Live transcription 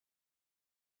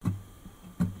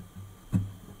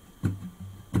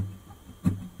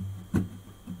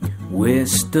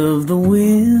West of the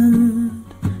wind,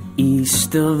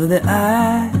 east of the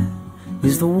eye,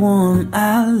 is the one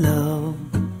I love,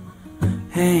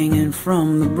 hanging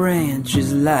from the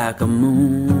branches like a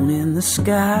moon in the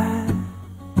sky.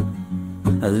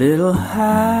 A little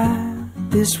high,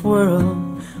 this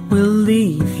world will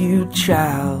leave you,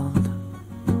 child.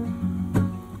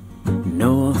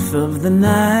 North of the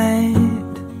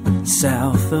night,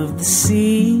 south of the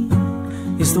sea,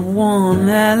 is the one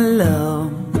I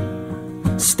love,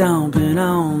 stomping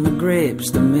on the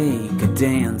grapes to make a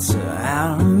dancer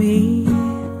out of me.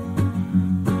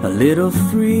 A little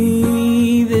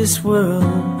free, this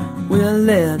world will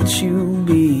let you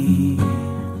be.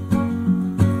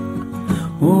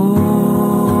 Oh,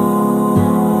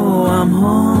 I'm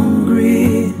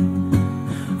hungry,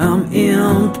 I'm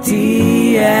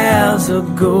empty as a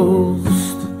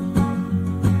ghost.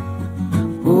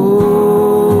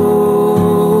 Oh,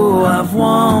 I've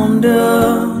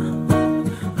wandered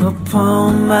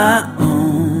upon my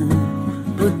own,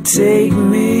 but take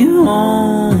me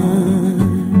home.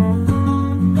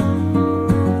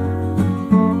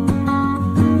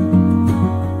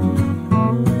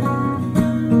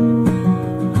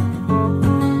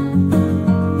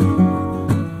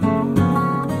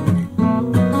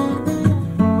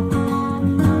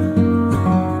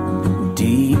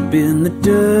 In the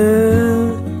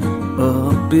dirt,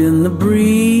 up in the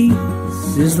breeze,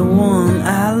 is the one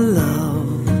I love,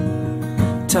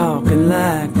 talking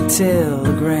like a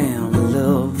telegram of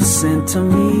love sent to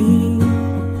me.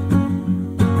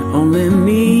 And only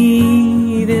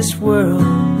me this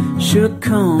world should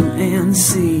come and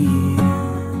see.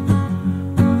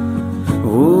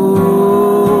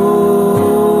 Oh,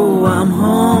 I'm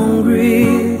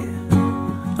hungry,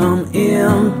 I'm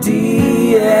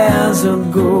empty as a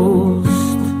ghost.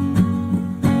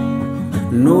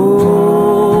 No,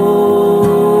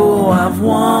 I've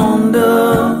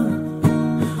wandered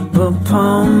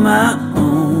upon my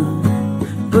own,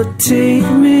 but take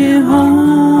me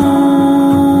home,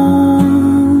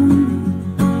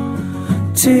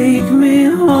 take me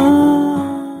home.